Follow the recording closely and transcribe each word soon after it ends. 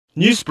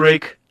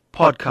Newsbreak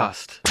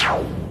podcast.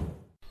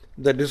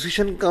 The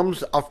decision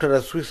comes after a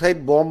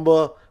suicide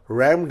bomber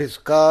rammed his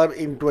car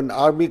into an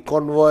army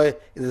convoy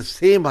in the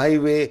same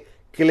highway,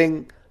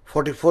 killing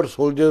 44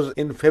 soldiers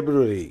in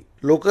February.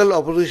 Local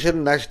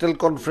opposition National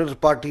Conference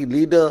Party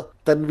leader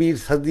Tanveer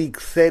Sadiq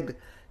said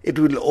it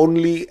will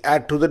only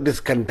add to the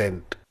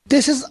discontent.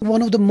 This is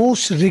one of the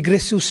most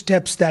regressive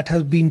steps that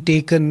have been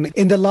taken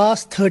in the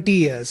last 30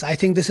 years. I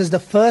think this is the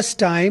first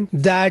time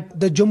that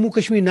the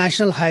Jammu-Kashmir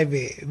National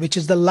Highway, which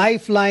is the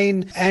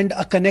lifeline and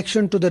a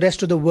connection to the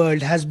rest of the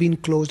world, has been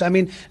closed. I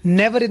mean,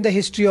 never in the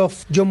history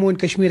of Jammu and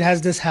Kashmir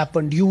has this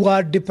happened. You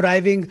are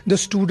depriving the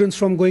students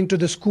from going to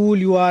the school.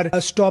 You are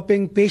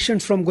stopping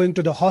patients from going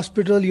to the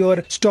hospital. You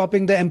are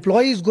stopping the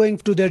employees going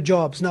to their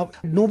jobs. Now,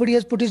 nobody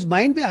has put his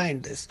mind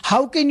behind this.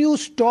 How can you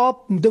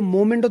stop the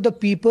movement of the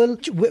people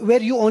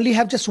where you only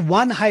have just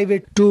one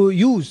highway to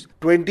use?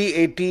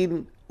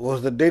 2018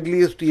 was the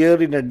deadliest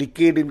year in a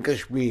decade in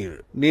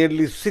Kashmir.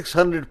 Nearly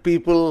 600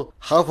 people,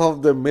 half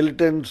of them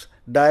militants,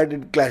 died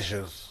in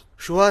clashes.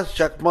 Suhas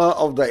Chakma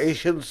of the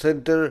Asian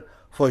Center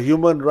for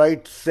Human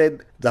Rights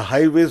said the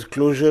highway's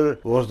closure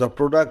was the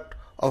product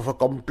of a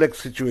complex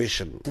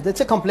situation. That's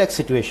a complex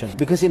situation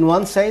because in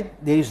one side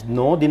there is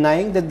no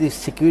denying that the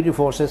security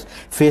forces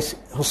face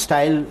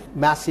hostile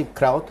massive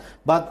crowd,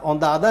 but on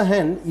the other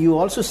hand you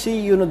also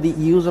see the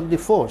use of the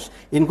force,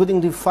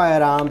 including the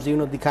firearms,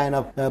 the kind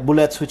of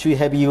bullets which we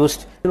have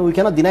used. We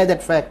cannot deny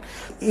that fact.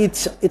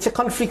 It's a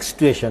conflict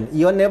situation.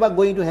 You are never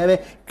going to have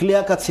a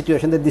clear-cut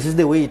situation that this is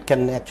the way it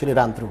can actually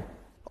run through.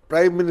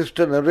 Prime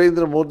Minister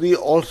Narendra Modi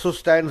also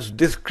stands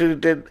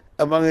discredited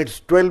among its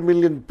 12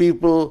 million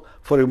people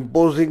for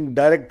imposing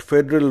direct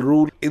federal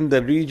rule in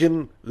the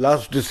region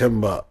last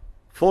December.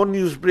 For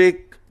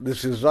Newsbreak,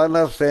 this is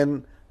Rana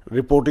Senn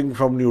reporting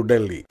from New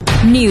Delhi.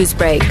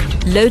 Newsbreak,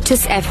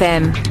 Lotus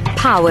FM,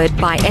 powered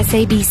by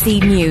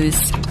SABC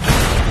News.